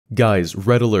Guys,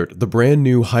 red alert, the brand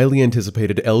new, highly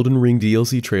anticipated Elden Ring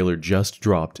DLC trailer just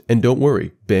dropped, and don't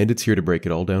worry, Bandit's here to break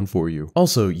it all down for you.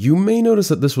 Also, you may notice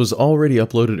that this was already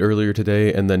uploaded earlier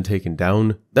today and then taken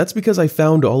down. That's because I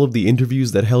found all of the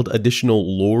interviews that held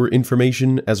additional lore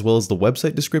information, as well as the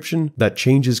website description, that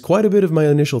changes quite a bit of my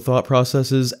initial thought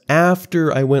processes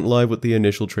after I went live with the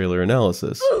initial trailer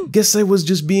analysis. Guess I was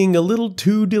just being a little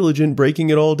too diligent breaking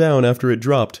it all down after it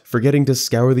dropped, forgetting to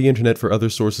scour the internet for other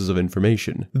sources of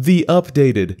information. The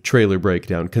updated trailer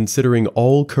breakdown, considering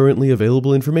all currently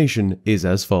available information, is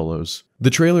as follows. The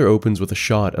trailer opens with a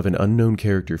shot of an unknown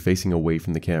character facing away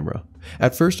from the camera.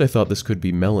 At first I thought this could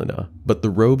be Melina, but the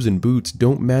robes and boots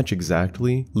don't match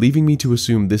exactly, leaving me to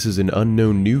assume this is an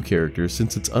unknown new character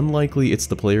since it's unlikely it's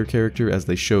the player character as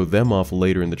they show them off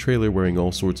later in the trailer wearing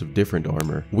all sorts of different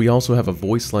armor. We also have a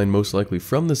voice line most likely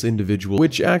from this individual,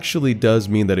 which actually does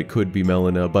mean that it could be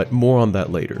Melina, but more on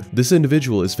that later. This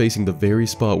individual is facing the very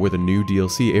spot where the new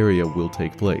DLC area will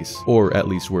take place, or at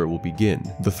least where it will begin,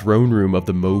 the throne room of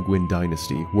the Mohgwyn dynasty,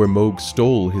 where Mohg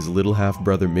stole his little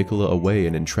half-brother Miquella away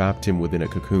and entrapped him within a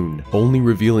cocoon, only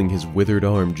revealing his withered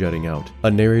arm jutting out.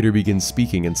 A narrator begins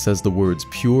speaking and says the words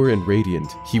pure and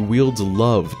radiant. He wields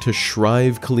love to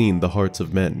shrive clean the hearts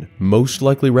of men, most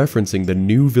likely referencing the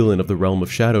new villain of the Realm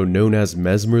of Shadow known as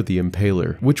Mesmer the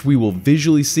Impaler, which we will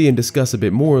visually see and discuss a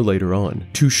bit more later on.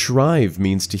 To shrive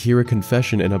means to hear a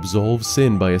confession and absolve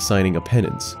sin by assigning a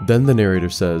penance. Then the narrator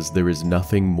says there is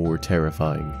nothing more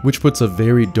terrifying, which puts a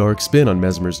very dark spin on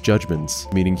Mesmer's judgments,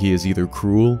 meaning he is either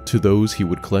cruel to those he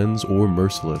would cleanse or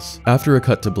merciless. After a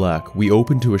cut to black, we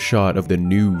open to a shot of the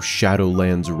new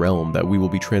Shadowlands realm that we will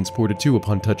be transported to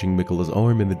upon touching Miquella's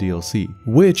arm in the DLC,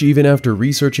 which, even after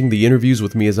researching the interviews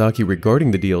with Miyazaki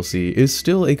regarding the DLC, is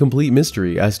still a complete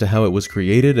mystery as to how it was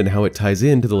created and how it ties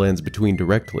into the lands between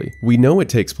directly. We know it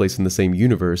takes place in the same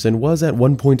universe and was at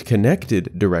one point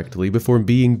connected directly before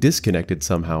being disconnected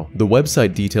somehow. The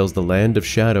website details the Land of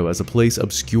Shadow as a place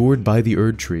obscured by the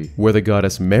Erdtree, where the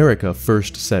goddess Marika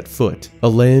first set foot, a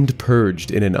land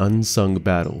purged in an unsung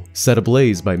battle, set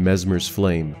ablaze by Mesmer's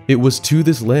flame. It was to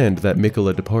this land that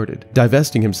Miquella departed,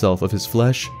 divesting himself of his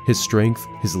flesh, his strength,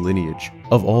 his lineage,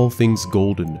 of all things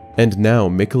golden. And now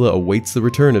Miquella awaits the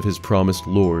return of his promised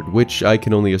lord, which I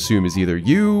can only assume is either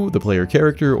you, the player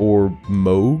character, or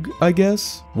Mohg, I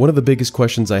guess? One of the biggest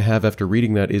questions I have after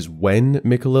reading that is when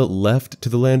Miquella left to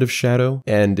the Land of Shadow,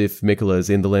 and if Miquella is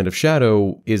in the Land of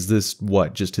Shadow, is this,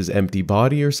 what, just his empty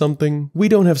body or something? We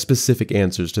don't have specific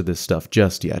answers to this stuff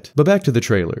just yet. But back to the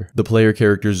trailer. The player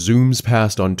character zooms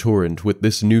past on Torrent with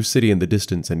this new city in the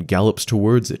distance and gallops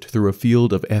towards it through a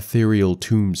field of ethereal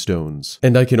tombstones.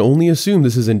 And I can only assume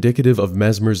this is indicative of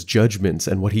Mesmer's judgments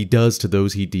and what he does to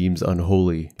those he deems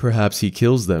unholy. Perhaps he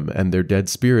kills them and their dead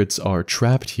spirits are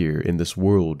trapped here in this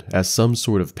world as some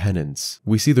sort of penance.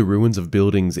 We see the ruins of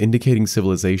buildings indicating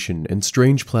civilization and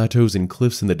strange plateaus and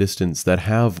cliffs in the distance that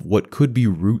have what could be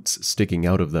roots sticking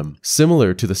out of them,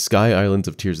 similar to the Sky Islands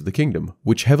of Tears of the Kingdom,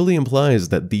 which heavily implies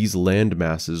that these land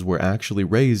masses were actually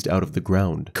raised out of the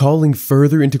ground, calling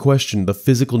further into question the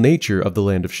physical nature of the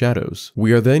Land of Shadows.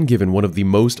 We are then given one of the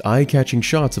most eye-catching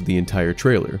shots of the entire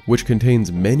trailer, which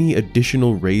contains many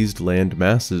additional raised land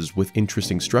masses with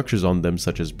interesting structures on them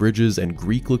such as bridges and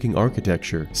Greek-looking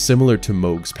architecture, similar to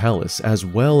Mohg's palace, as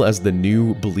well as the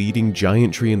new bleeding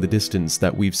giant tree in the distance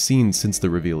that we've seen since the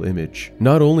reveal image.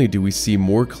 Not only do we see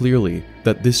more clearly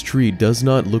that this tree does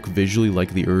not look visually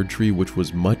like the Erdtree, which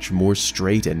was much more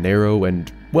straight and narrow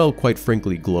and, well, quite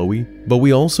frankly, glowy, but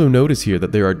we also notice here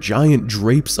that there are giant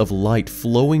drapes of light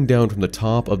flowing down from the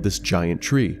top of this giant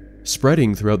tree,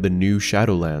 spreading throughout the new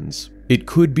Shadowlands. It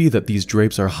could be that these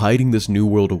drapes are hiding this new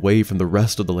world away from the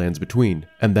rest of the lands between,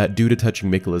 and that due to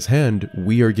touching Miquella's hand,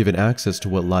 we are given access to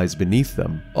what lies beneath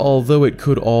them, although it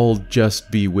could all just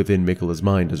be within Miquella's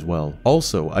mind as well.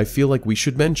 Also, I feel like we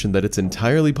should mention that it's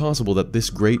entirely possible that this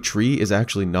great tree is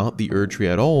actually not the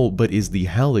Erdtree at all, but is the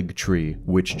Halig tree,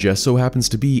 which just so happens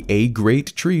to be a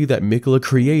great tree that Miquella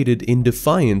created in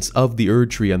defiance of the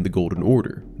Erdtree and the Golden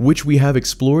Order, which we have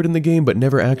explored in the game but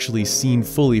never actually seen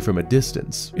fully from a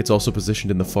distance. It's also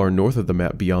positioned in the far north of the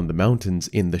map beyond the mountains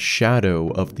in the shadow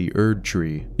of the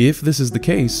Erdtree. If this is the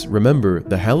case, remember,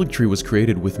 the Halig tree was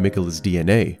created with Miquella's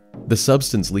DNA. The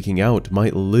substance leaking out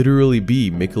might literally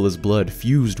be Miquella's blood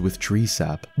fused with tree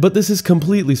sap. But this is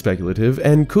completely speculative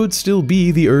and could still be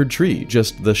the Erdtree,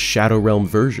 just the Shadow Realm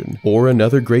version, or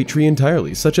another great tree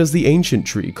entirely, such as the ancient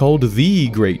tree called the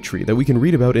Great Tree that we can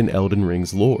read about in Elden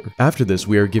Ring's lore. After this,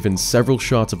 we are given several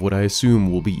shots of what I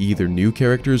assume will be either new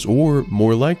characters or,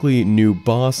 more likely, new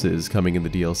bosses coming in the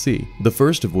DLC. The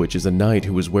first of which is a knight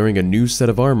who is wearing a new set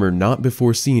of armor not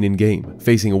before seen in-game,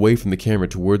 facing away from the camera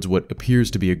towards what appears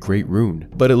to be a great rune,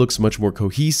 but it looks much more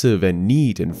cohesive and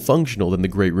neat and functional than the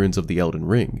great runes of the Elden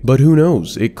Ring. But who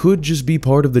knows, it could just be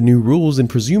part of the new rules and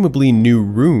presumably new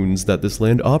runes that this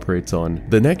land operates on.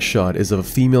 The next shot is of a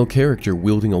female character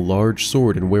wielding a large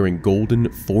sword and wearing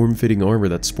golden, form-fitting armor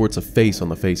that sports a face on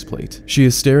the faceplate. She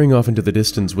is staring off into the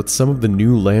distance with some of the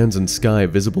new lands and sky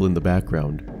visible in the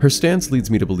background. Her stance leads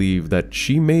me to believe that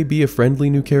she may be a friendly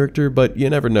new character, but you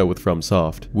never know with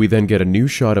FromSoft. We then get a new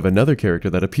shot of another character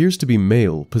that appears to be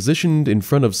male, positioned in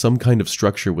front of some kind of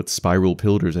structure with spiral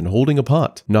pillars and holding a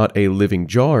pot. Not a living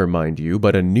jar, mind you,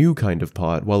 but a new kind of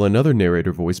pot, while another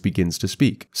narrator voice begins to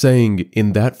speak, saying,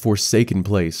 "In that forsaken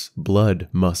place, blood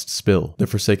must spill." The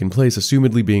forsaken place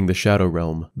assumedly being the Shadow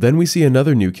Realm. Then we see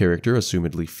another new character,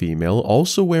 assumedly female,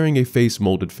 also wearing a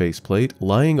face-molded faceplate,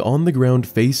 lying on the ground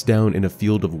face down in a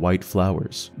field of white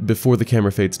flowers. Before the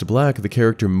camera fades to black, the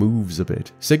character moves a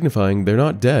bit, signifying they're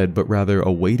not dead, but rather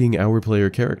awaiting our player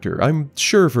character, I'm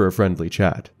sure for a friendly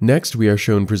chat. Next, we are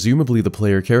shown presumably the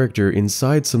player character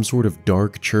inside some sort of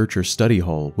dark church or study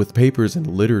hall, with papers and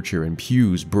literature and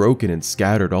pews broken and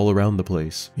scattered all around the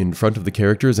place. In front of the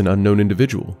character is an unknown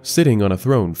individual, sitting on a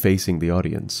throne facing the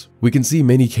audience. We can see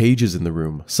many cages in the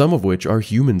room, some of which are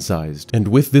human-sized, and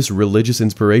with this religious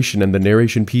inspiration and the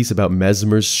narration piece about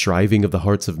Mesmer's shriving of the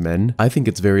hearts of men, I think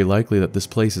it's very likely that this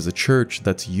place is a church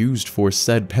that's used for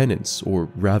said penance, or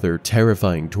rather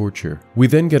terrifying torture. We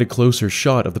then get a closer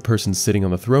shot of the person sitting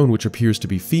on the throne, which appears to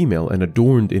be female and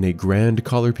adorned in a grand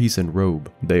collarpiece and robe.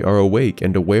 They are awake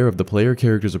and aware of the player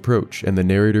character's approach, and the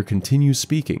narrator continues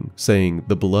speaking, saying,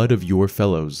 "The blood of your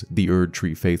fellows, the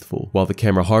Erdtree faithful," while the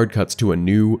camera hard cuts to a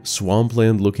new,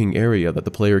 swampland-looking area that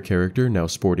the player character, now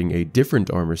sporting a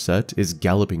different armor set, is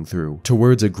galloping through,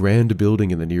 towards a grand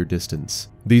building in the near distance.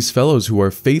 These fellows who are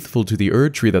faithful to the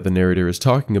Erdtree that the narrator is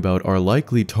talking about are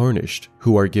likely tarnished,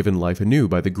 who are given life anew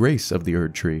by the grace of the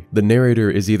Erdtree. The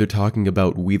narrator is either talking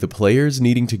about we the players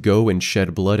needing to go and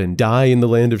shed blood and die in the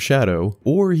land of shadow,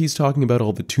 or he's talking about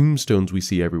all the tombstones we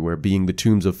see everywhere being the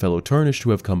tombs of fellow tarnished who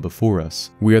have come before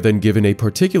us. We are then given a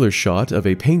particular shot of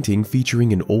a painting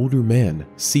featuring an older man,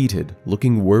 seated,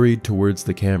 looking worried towards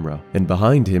the camera, and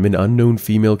behind him an unknown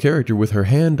female character with her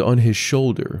hand on his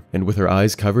shoulder, and with her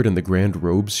eyes covered in the grand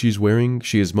robes she's wearing,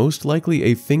 she is most likely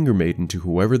a finger maiden to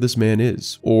whoever this man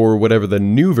is, or whatever the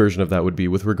new version of that would be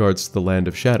with regards to the Land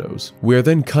of Shadows. We are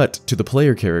then cut to the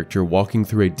player character walking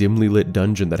through a dimly lit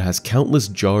dungeon that has countless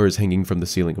jars hanging from the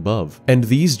ceiling above. And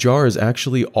these jars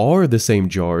actually are the same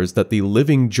jars that the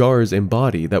living jars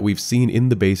embody that we've seen in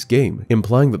the base game,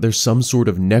 implying that there's some sort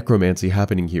of necromancy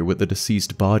happening here with the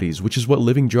deceased bodies, which is what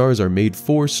living jars are made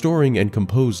for storing and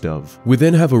composed of. We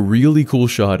then have a really cool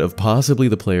shot of possibly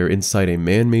the player inside a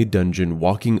man-made dungeon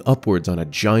walking upwards on a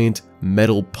giant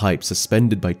metal pipe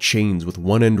suspended by chains with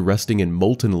one end resting in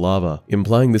molten lava,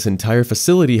 implying this entire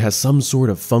facility has some sort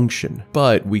of function,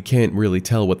 but we can't really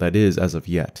tell what that is as of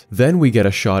yet. Then we get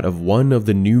a shot of one of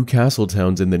the new castle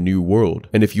towns in the new world,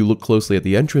 and if you look closely at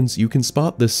the entrance, you can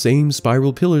spot the same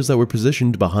spiral pillars that were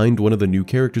positioned behind one of the new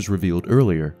characters revealed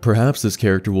earlier. Perhaps this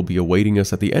character will be awaiting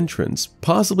us at the entrance,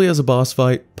 possibly as a boss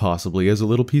fight, possibly as a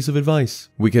little piece of advice.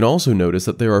 We can also notice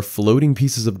that there are floating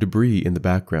pieces of debris in the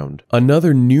background.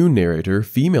 Another new narrator,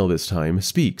 female this time,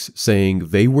 speaks, saying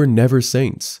they were never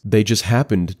saints, they just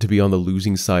happened to be on the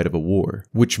losing side of a war,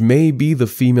 which may be the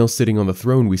female sitting on the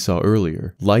throne we saw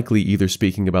earlier, likely either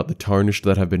speaking about the tarnished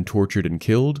that have been tortured and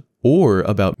killed, or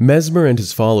about Mesmer and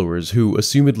his followers who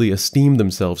assumedly esteem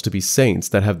themselves to be saints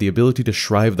that have the ability to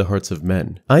shrive the hearts of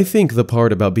men. I think the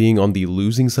part about being on the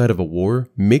losing side of a war,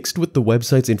 mixed with the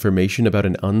website's information about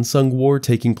an unsung war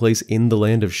taking place in the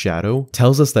Land of Shadow,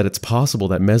 tells us that it's possible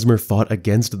that Mesmer fought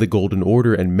against the Golden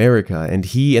Order and Marika, and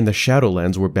he and the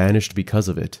Shadowlands were banished because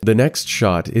of it. The next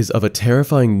shot is of a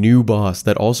terrifying new boss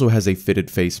that also has a fitted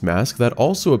face mask that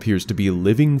also appears to be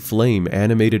living flame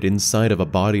animated inside of a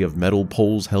body of metal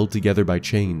poles held held together by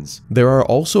chains. There are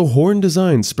also horn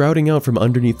designs sprouting out from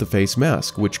underneath the face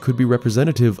mask, which could be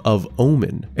representative of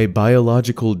Omen, a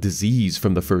biological disease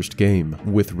from the first game,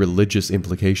 with religious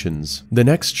implications. The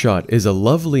next shot is a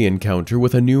lovely encounter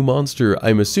with a new monster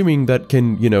I'm assuming that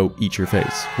can, eat your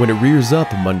face. When it rears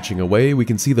up, munching away, we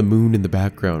can see the moon in the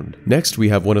background. Next, we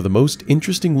have one of the most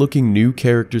interesting looking new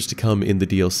characters to come in the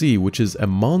DLC, which is a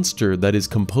monster that is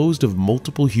composed of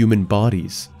multiple human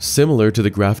bodies, similar to the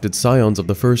grafted scions of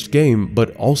the first game,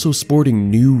 but also sporting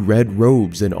new red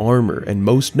robes and armor, and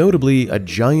most notably, a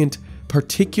giant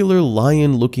particular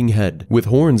lion-looking head with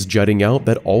horns jutting out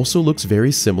that also looks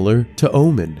very similar to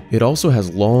Omen. It also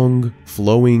has long,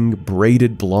 flowing,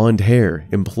 braided blonde hair,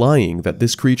 implying that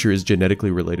this creature is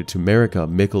genetically related to Marika,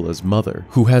 Miquella's mother,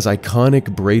 who has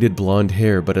iconic braided blonde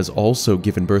hair but has also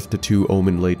given birth to 2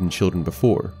 Omen-laden children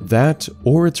before. That,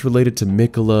 or it's related to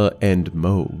Miquella and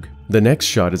Moog. The next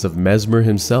shot is of Mesmer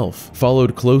himself,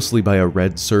 followed closely by a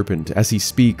red serpent as he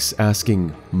speaks,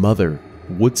 asking, "Mother,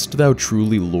 wouldst thou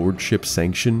truly lordship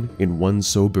sanction in one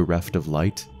so bereft of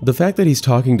light?" The fact that he's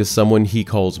talking to someone he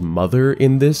calls mother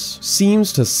in this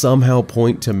seems to somehow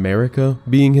point to Marika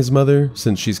being his mother,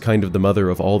 since she's kind of the mother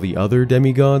of all the other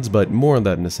demigods, but more on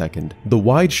that in a second. The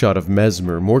wide shot of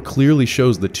Mesmer more clearly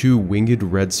shows the 2 winged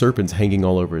red serpents hanging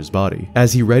all over his body,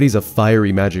 as he readies a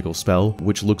fiery magical spell,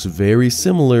 which looks very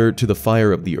similar to the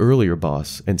fire of the earlier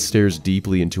boss and stares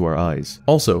deeply into our eyes.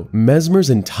 Also, Mesmer's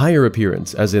entire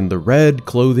appearance, as in the red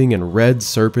clothing and red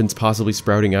serpents possibly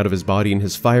sprouting out of his body and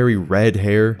his fiery red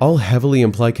hair, all heavily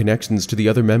imply connections to the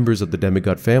other members of the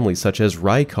demigod family such as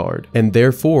Rykard, and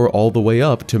therefore all the way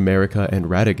up to Marika and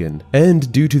Radagon. And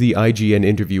due to the IGN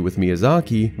interview with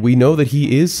Miyazaki, we know that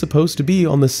he is supposed to be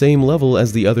on the same level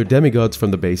as the other demigods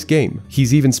from the base game.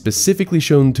 He's even specifically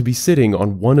shown to be sitting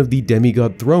on one of the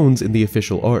demigod thrones in the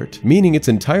official art, meaning it's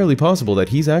entirely possible that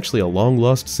he's actually a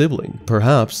long-lost sibling,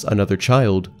 perhaps another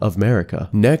child of Marika.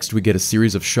 Next, we get a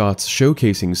series of shots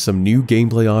showcasing some new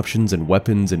gameplay options and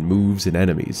weapons and moves and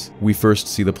enemies. We first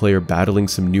see the player battling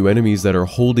some new enemies that are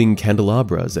holding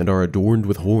candelabras and are adorned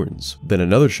with horns. Then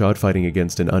another shot fighting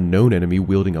against an unknown enemy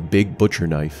wielding a big butcher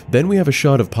knife. Then we have a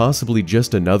shot of possibly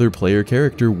just another player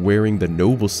character wearing the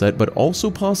noble set, but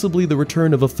also possibly the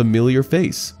return of a familiar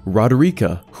face,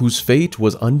 Roderica, whose fate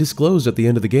was undisclosed at the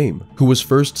end of the game, who was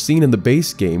first seen in the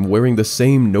base game wearing the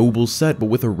same noble set but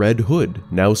with a red hood,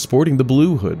 now sporting the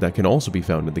blue hood that can also be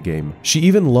found in the game. She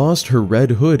even lost her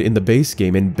red hood in the base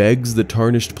game and begs the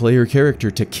tarnished player character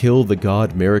to kill the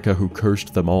god Marika who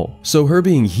cursed them all. So her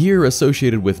being here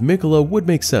associated with Miquella would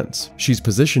make sense. She's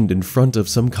positioned in front of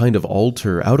some kind of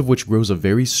altar out of which grows a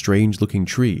very strange looking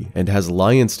tree and has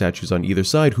lion statues on either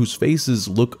side whose faces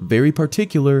look very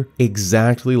particular,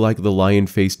 exactly like the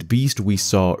lion-faced beast we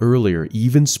saw earlier,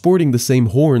 even sporting the same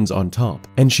horns on top.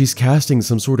 And she's casting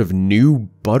some sort of new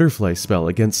butterfly spell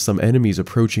against some enemies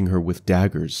approaching her with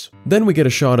daggers. Then we get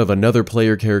a shot of another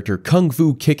player character kung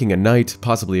fu kicking a knight,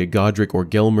 possibly a Godric or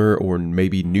Gelmer or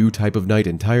maybe new type of knight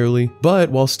entirely, but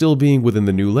while still being within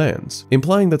the new lands,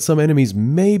 implying that some enemies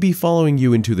may be following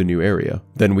you into the new area.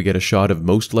 Then we get a shot of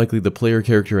most likely the player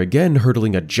character again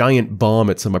hurtling a giant bomb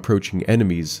at some approaching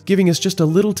enemies, giving us just a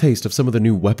little taste of some of the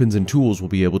new weapons and tools we'll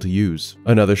be able to use.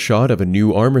 Another shot of a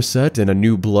new armor set and a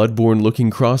new Bloodborne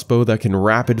looking crossbow that can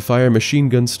rapid fire machine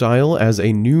gun style as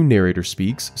a new narrator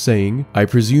speaks, saying, "I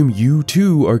presume you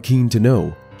too are keen to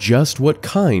know just what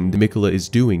kind Miquella is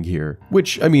doing here."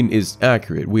 Which, I mean, is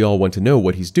accurate. We all want to know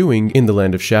what he's doing in the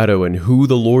Land of Shadow and who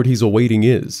the lord he's awaiting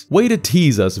is. Way to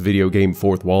tease us, video game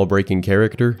fourth wall breaking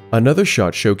character. Another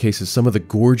shot showcases some of the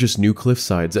gorgeous new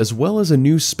cliffsides as well as a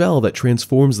new spell that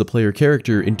transforms the player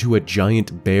character into a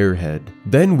giant bear head.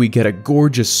 Then we get a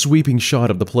gorgeous sweeping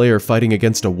shot of the player fighting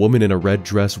against a woman in a red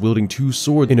dress wielding 2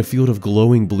 swords in a field of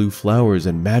glowing blue flowers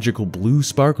and magical blue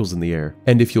sparkles in the air.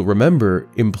 And if you'll remember,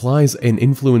 implies an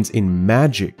influence in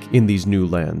magic in these new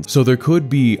lands, so there could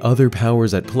be other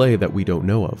powers at play that we don't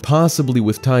know of, possibly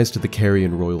with ties to the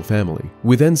Carrion royal family.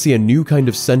 We then see a new kind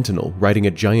of sentinel riding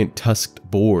a giant tusked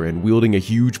boar and wielding a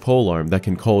huge polearm that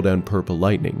can call down purple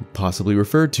lightning, possibly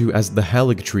referred to as the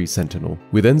Erdtree sentinel.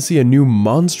 We then see a new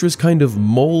monstrous kind of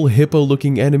mole hippo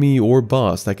looking enemy or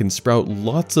boss that can sprout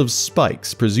lots of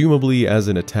spikes, presumably as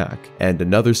an attack, and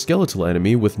another skeletal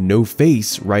enemy with no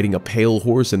face riding a pale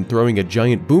horse and throwing a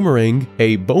giant boomerang,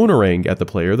 a bonerang at the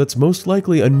player that's most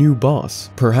likely a new boss.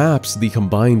 Perhaps the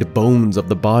combined bones of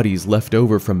the bodies left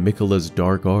over from Miquella's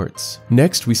dark arts.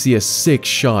 Next, we see a sick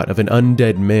shot of an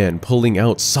undead man pulling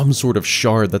out some sort of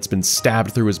shard that's been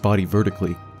stabbed through his body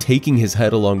vertically. taking his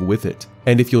head along with it.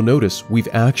 And if you'll notice, we've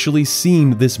actually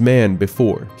seen this man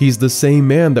before. He's the same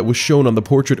man that was shown on the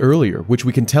portrait earlier, which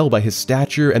we can tell by his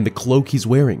stature and the cloak he's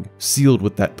wearing, sealed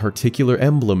with that particular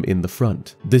emblem in the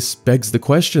front. This begs the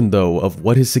question, though, of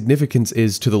what his significance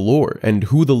is to the lore, and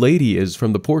who the lady is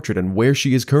from the portrait and where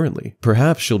she is currently.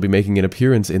 Perhaps she'll be making an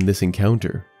appearance in this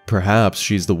encounter. Perhaps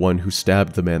she's the one who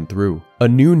stabbed the man through. A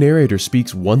new narrator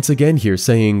speaks once again here,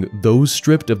 saying, "Those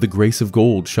stripped of the grace of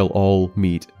gold shall all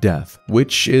meet death,"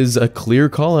 which is a clear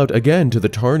call out again to the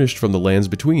tarnished from the lands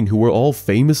between, who were all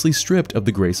famously stripped of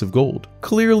the grace of gold.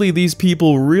 Clearly, these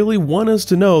people really want us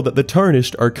to know that the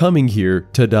tarnished are coming here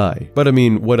to die. But I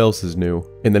mean, what else is new?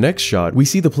 In the next shot, we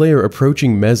see the player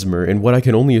approaching Mesmer in what I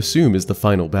can only assume is the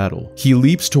final battle. He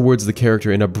leaps towards the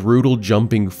character in a brutal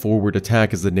jumping forward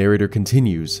attack as the narrator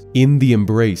continues, "In the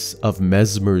embrace of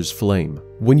Mesmer's flame."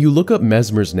 When you look up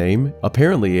Mesmer's name,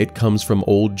 apparently it comes from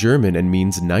Old German and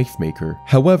means knife maker.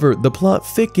 However, the plot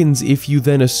thickens if you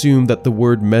then assume that the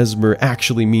word mesmer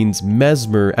actually means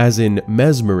mesmer as in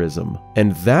mesmerism.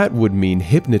 And that would mean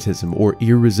hypnotism or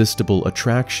irresistible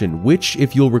attraction, which,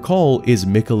 if you'll recall, is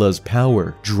Miquella's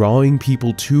power, drawing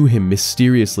people to him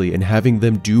mysteriously and having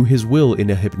them do his will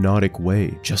in a hypnotic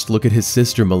way. Just look at his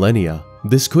sister Millennia.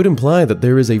 This could imply that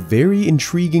there is a very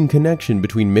intriguing connection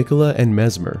between Miquella and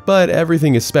Mesmer, but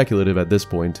everything is speculative at this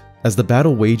point. As the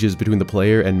battle wages between the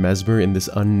player and Mesmer in this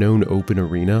unknown open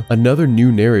arena, another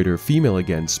new narrator, female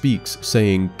again, speaks,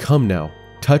 saying, "Come now,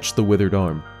 touch the withered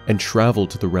arm, and travel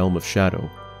to the realm of shadow.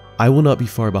 I will not be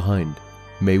far behind.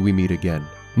 May we meet again."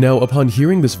 Now, upon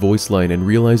hearing this voice line and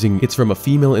realizing it's from a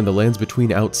female in the lands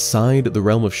between outside the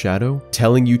realm of shadow,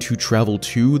 telling you to travel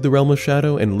to the realm of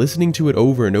shadow, and listening to it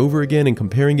over and over again and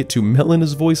comparing it to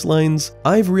Melena's voice lines,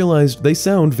 I've realized they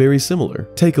sound very similar.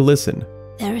 Take a listen.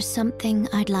 There is something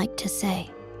I'd like to say.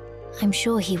 I'm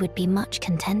sure he would be much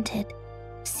contented,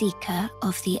 seeker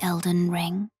of the Elden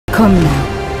Ring. Come now,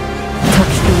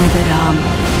 touch the withered arm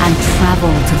and travel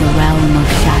to the realm of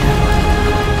shadow.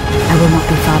 I will not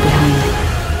be far behind.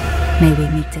 May we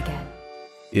meet again.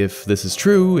 If this is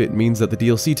true, it means that the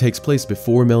DLC takes place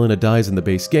before Melina dies in the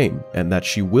base game, and that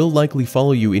she will likely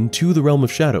follow you into the Realm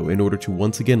of Shadow in order to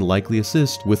once again likely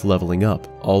assist with leveling up.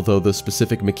 Although the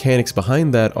specific mechanics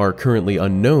behind that are currently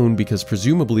unknown because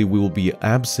presumably we will be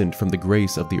absent from the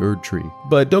grace of the Erdtree.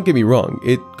 But don't get me wrong,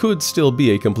 it could still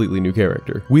be a completely new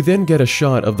character. We then get a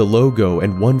shot of the logo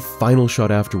and one final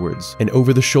shot afterwards, an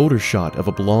over-the-shoulder shot of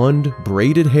a blonde,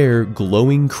 braided hair,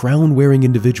 glowing, crown-wearing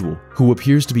individual who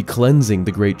appears to be cleansing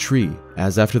the great tree,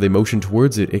 as after they motion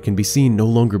towards it, it can be seen no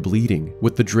longer bleeding,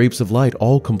 with the drapes of light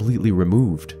all completely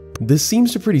removed. This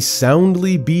seems to pretty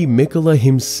soundly be Miquella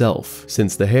himself,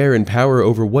 since the hair and power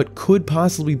over what could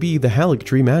possibly be the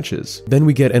Erdtree matches. Then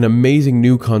we get an amazing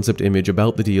new concept image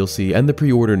about the DLC and the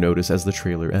pre-order notice as the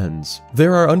trailer ends.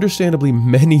 There are understandably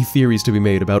many theories to be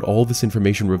made about all this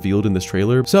information revealed in this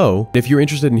trailer, so if you're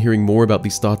interested in hearing more about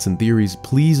these thoughts and theories,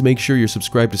 please make sure you're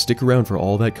subscribed to stick around for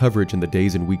all that coverage in the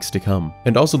days and weeks to come.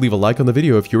 And also leave a like on the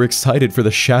video if you're excited for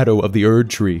the shadow of the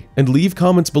Erdtree. And leave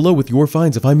comments below with your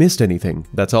finds if I missed anything.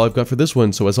 That's all I've got for this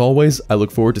one, so as always, I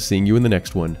look forward to seeing you in the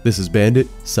next one. This is Bandit,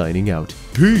 signing out.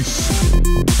 Peace!